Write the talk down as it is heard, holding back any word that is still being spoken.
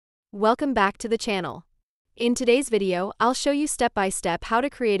Welcome back to the channel. In today's video, I'll show you step by step how to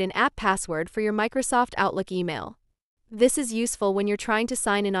create an app password for your Microsoft Outlook email. This is useful when you're trying to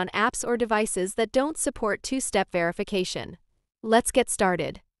sign in on apps or devices that don't support two-step verification. Let's get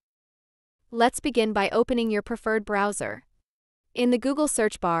started. Let's begin by opening your preferred browser. In the Google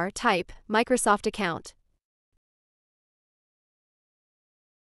search bar, type Microsoft Account.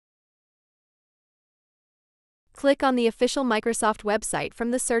 Click on the official Microsoft website from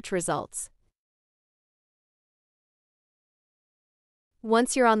the search results.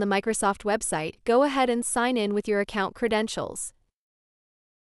 Once you're on the Microsoft website, go ahead and sign in with your account credentials.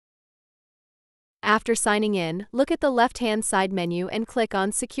 After signing in, look at the left-hand side menu and click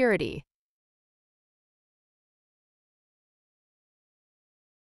on Security.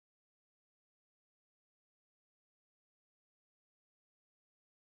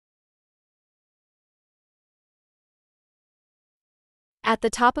 At the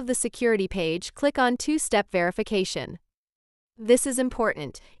top of the security page, click on Two-Step Verification. This is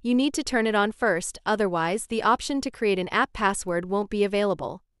important. You need to turn it on first, otherwise, the option to create an app password won't be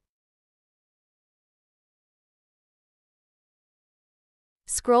available.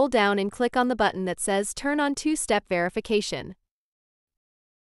 Scroll down and click on the button that says Turn on Two-Step Verification.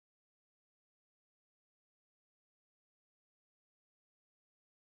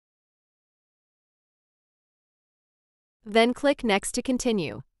 Then click Next to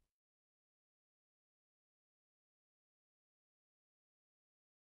continue.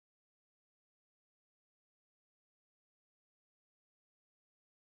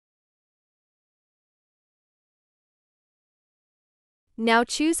 Now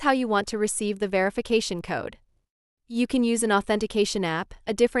choose how you want to receive the verification code. You can use an authentication app,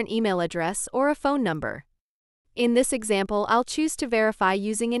 a different email address, or a phone number. In this example, I'll choose to verify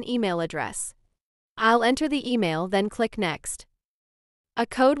using an email address. I'll enter the email, then click Next. A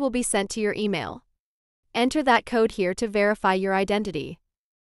code will be sent to your email. Enter that code here to verify your identity.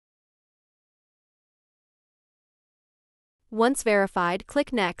 Once verified,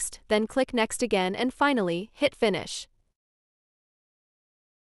 click Next, then click Next again, and finally, hit Finish.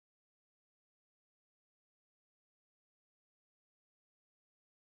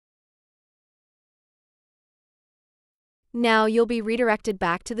 Now you'll be redirected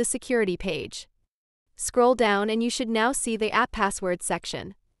back to the security page. Scroll down and you should now see the App Password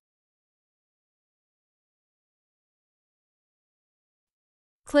section.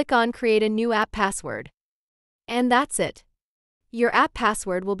 Click on Create a new app password. And that's it. Your app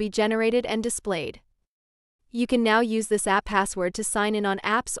password will be generated and displayed. You can now use this app password to sign in on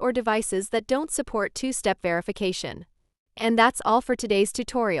apps or devices that don't support two-step verification. And that's all for today's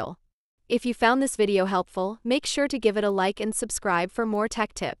tutorial. If you found this video helpful, make sure to give it a like and subscribe for more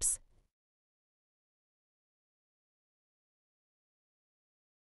tech tips.